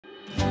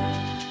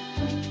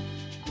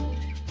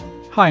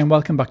Hi and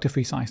welcome back to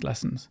Free Science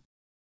Lessons.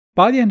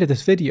 By the end of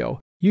this video,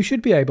 you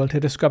should be able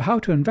to describe how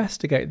to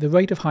investigate the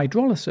rate of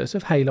hydrolysis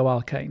of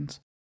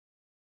haloalkanes.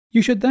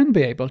 You should then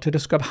be able to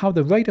describe how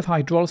the rate of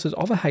hydrolysis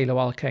of a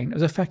haloalkane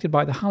is affected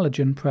by the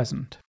halogen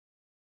present.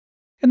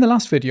 In the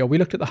last video, we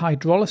looked at the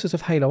hydrolysis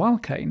of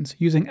haloalkanes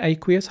using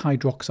aqueous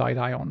hydroxide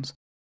ions,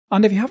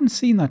 and if you haven't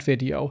seen that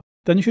video,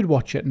 then you should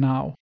watch it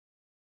now.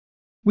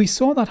 We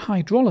saw that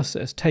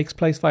hydrolysis takes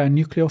place via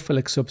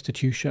nucleophilic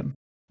substitution,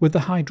 with the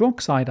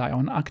hydroxide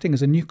ion acting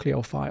as a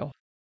nucleophile.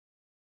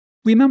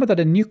 Remember that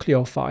a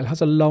nucleophile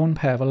has a lone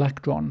pair of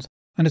electrons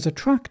and is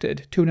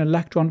attracted to an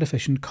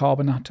electron-deficient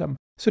carbon atom,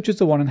 such as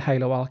the one in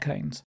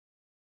haloalkanes.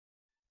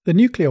 The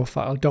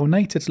nucleophile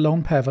donates its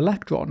lone pair of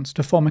electrons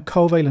to form a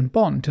covalent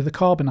bond to the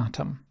carbon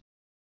atom.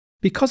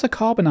 Because a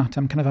carbon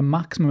atom can have a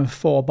maximum of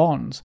 4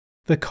 bonds,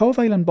 the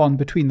covalent bond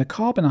between the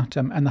carbon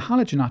atom and the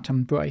halogen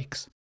atom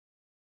breaks.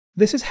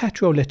 This is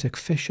heterolytic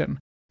fission,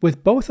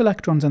 with both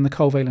electrons in the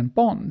covalent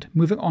bond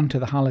moving on to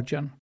the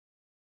halogen.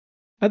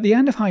 At the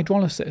end of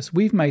hydrolysis,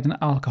 we've made an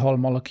alcohol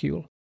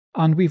molecule,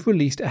 and we've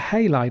released a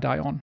halide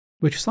ion,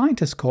 which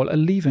scientists call a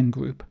leaving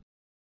group.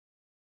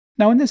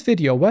 Now in this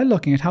video, we're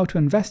looking at how to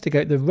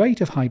investigate the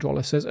rate of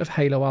hydrolysis of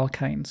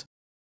haloalkanes.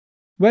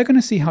 We're going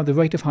to see how the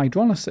rate of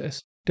hydrolysis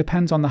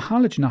depends on the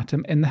halogen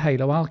atom in the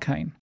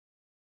haloalkane.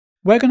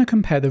 We're going to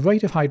compare the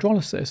rate of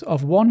hydrolysis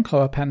of 1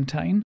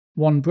 chloropentane,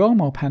 1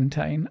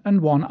 bromopentane,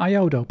 and 1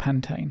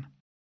 iodopentane.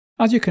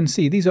 As you can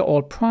see, these are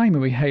all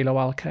primary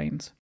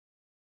haloalkanes.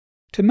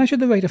 To measure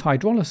the rate of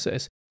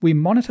hydrolysis, we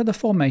monitor the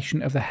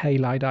formation of the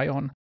halide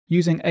ion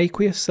using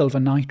aqueous silver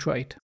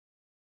nitrate.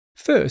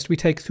 First, we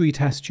take 3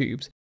 test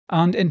tubes,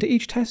 and into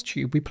each test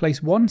tube we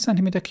place 1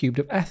 cm³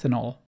 of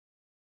ethanol.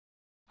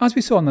 As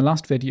we saw in the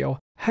last video,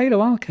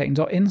 haloalkanes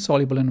are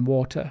insoluble in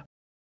water,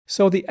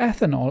 so the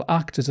ethanol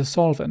acts as a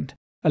solvent,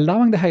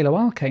 allowing the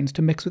haloalkanes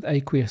to mix with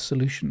aqueous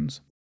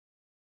solutions.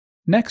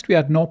 Next, we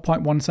add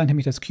 0.1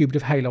 cm³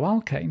 of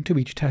haloalkane to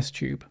each test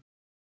tube.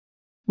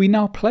 We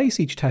now place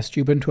each test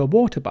tube into a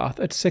water bath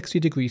at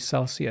 60 degrees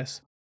Celsius.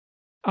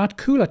 At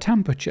cooler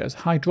temperatures,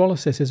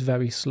 hydrolysis is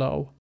very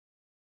slow.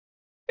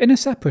 In a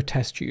separate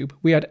test tube,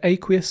 we add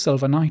aqueous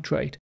silver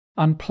nitrate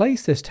and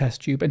place this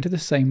test tube into the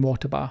same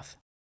water bath.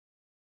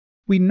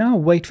 We now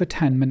wait for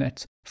 10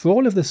 minutes for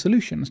all of the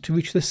solutions to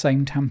reach the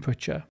same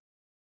temperature.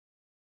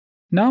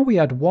 Now we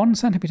add 1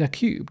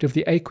 cm³ of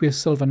the aqueous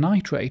silver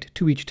nitrate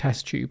to each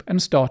test tube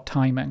and start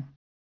timing.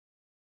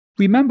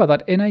 Remember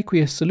that in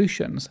aqueous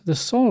solutions, the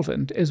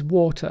solvent is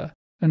water,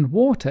 and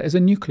water is a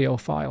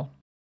nucleophile.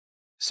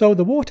 So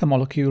the water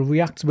molecule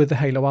reacts with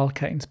the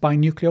haloalkanes by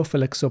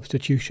nucleophilic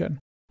substitution,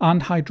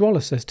 and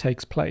hydrolysis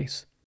takes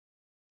place.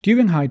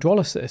 During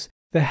hydrolysis,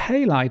 the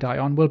halide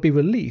ion will be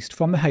released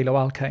from the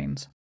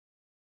haloalkanes.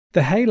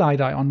 The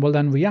halide ion will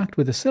then react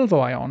with the silver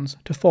ions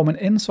to form an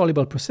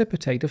insoluble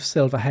precipitate of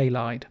silver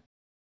halide.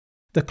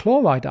 The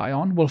chloride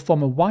ion will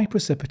form a white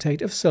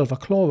precipitate of silver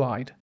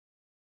chloride.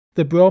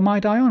 The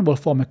bromide ion will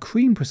form a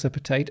cream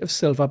precipitate of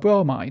silver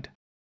bromide.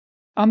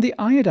 And the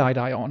iodide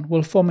ion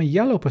will form a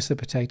yellow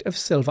precipitate of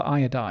silver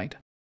iodide.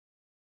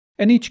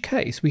 In each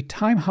case, we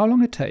time how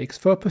long it takes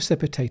for a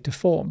precipitate to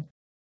form.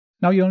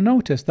 Now you'll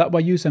notice that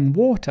we're using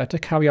water to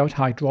carry out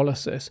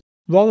hydrolysis,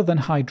 rather than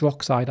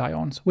hydroxide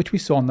ions, which we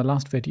saw in the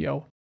last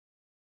video.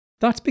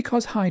 That's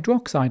because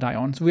hydroxide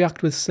ions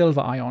react with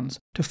silver ions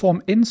to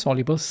form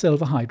insoluble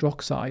silver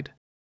hydroxide,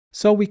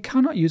 so we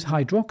cannot use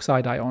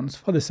hydroxide ions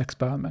for this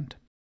experiment.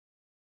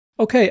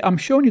 Okay, I'm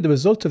showing you the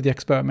results of the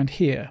experiment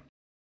here.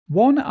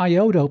 1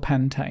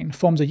 iodopentane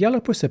forms a yellow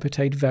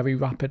precipitate very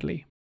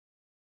rapidly.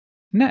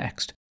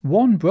 Next,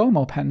 1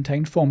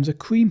 bromopentane forms a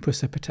cream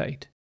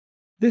precipitate.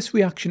 This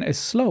reaction is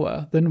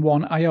slower than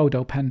 1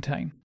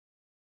 iodopentane.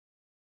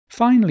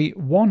 Finally,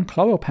 1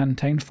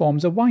 chloropentane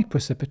forms a white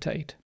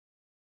precipitate.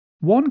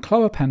 1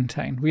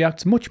 chloropentane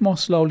reacts much more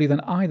slowly than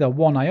either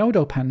 1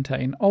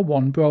 iodopentane or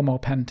 1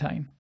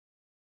 bromopentane.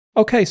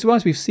 Okay, so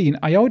as we've seen,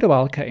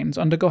 iodoalkanes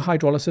undergo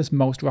hydrolysis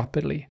most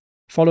rapidly,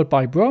 followed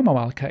by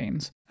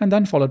bromoalkanes, and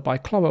then followed by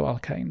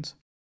chloroalkanes.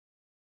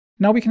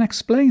 Now we can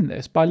explain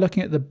this by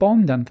looking at the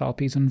bond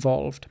enthalpies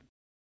involved.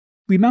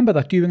 Remember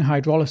that during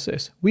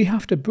hydrolysis, we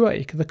have to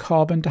break the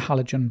carbon to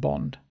halogen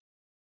bond.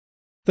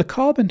 The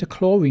carbon to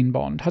chlorine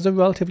bond has a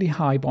relatively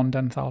high bond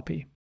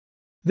enthalpy.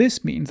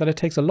 This means that it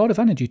takes a lot of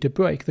energy to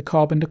break the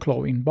carbon to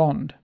chlorine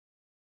bond.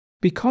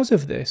 Because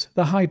of this,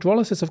 the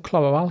hydrolysis of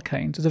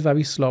chloroalkanes is a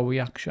very slow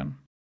reaction.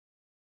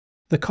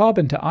 The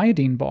carbon to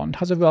iodine bond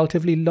has a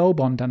relatively low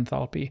bond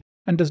enthalpy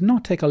and does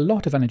not take a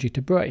lot of energy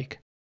to break,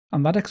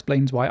 and that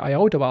explains why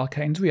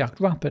iodoalkanes react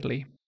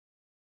rapidly.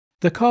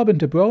 The carbon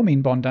to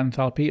bromine bond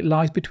enthalpy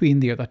lies between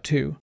the other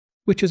two,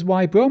 which is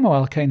why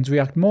bromoalkanes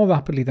react more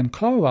rapidly than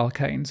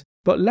chloroalkanes,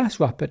 but less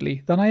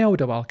rapidly than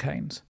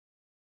iodoalkanes.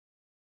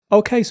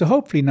 Okay, so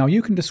hopefully now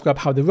you can describe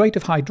how the rate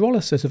of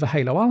hydrolysis of a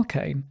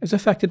haloalkane is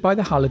affected by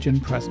the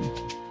halogen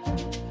present.